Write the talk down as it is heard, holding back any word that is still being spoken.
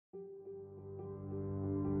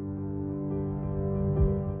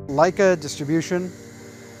Lyka Distribution.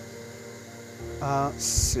 Let's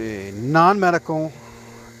see, non-medical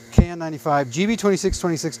KN95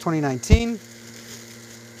 GB2626 2019.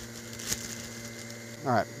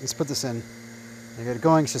 All right, let's put this in. I got it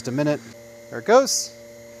going, it's just a minute. There it goes.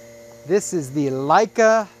 This is the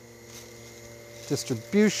Lyka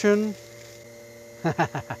Distribution.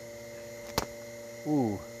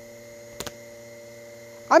 Ooh.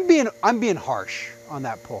 I'm being harsh on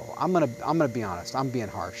that pull. I'm gonna be honest. I'm being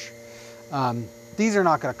harsh. These are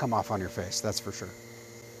not gonna come off on your face, that's for sure.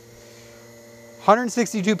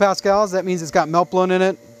 162 pascals. That means it's got melt blown in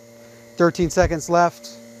it. 13 seconds left.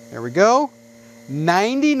 There we go.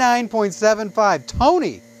 99.75.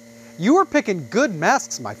 Tony, you were picking good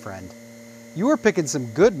masks, my friend. You were picking some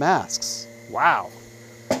good masks. Wow.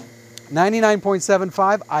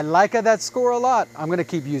 99.75. I like that score a lot. I'm gonna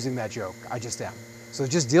keep using that joke. I just am. So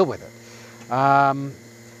just deal with it.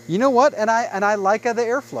 You know what? And I like the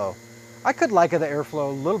airflow. I could like the airflow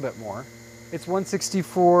a little bit more. It's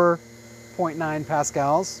 164.9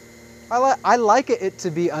 pascals. I like it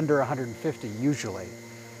to be under 150 usually,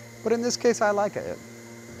 but in this case I like it.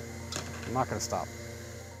 I'm not gonna stop.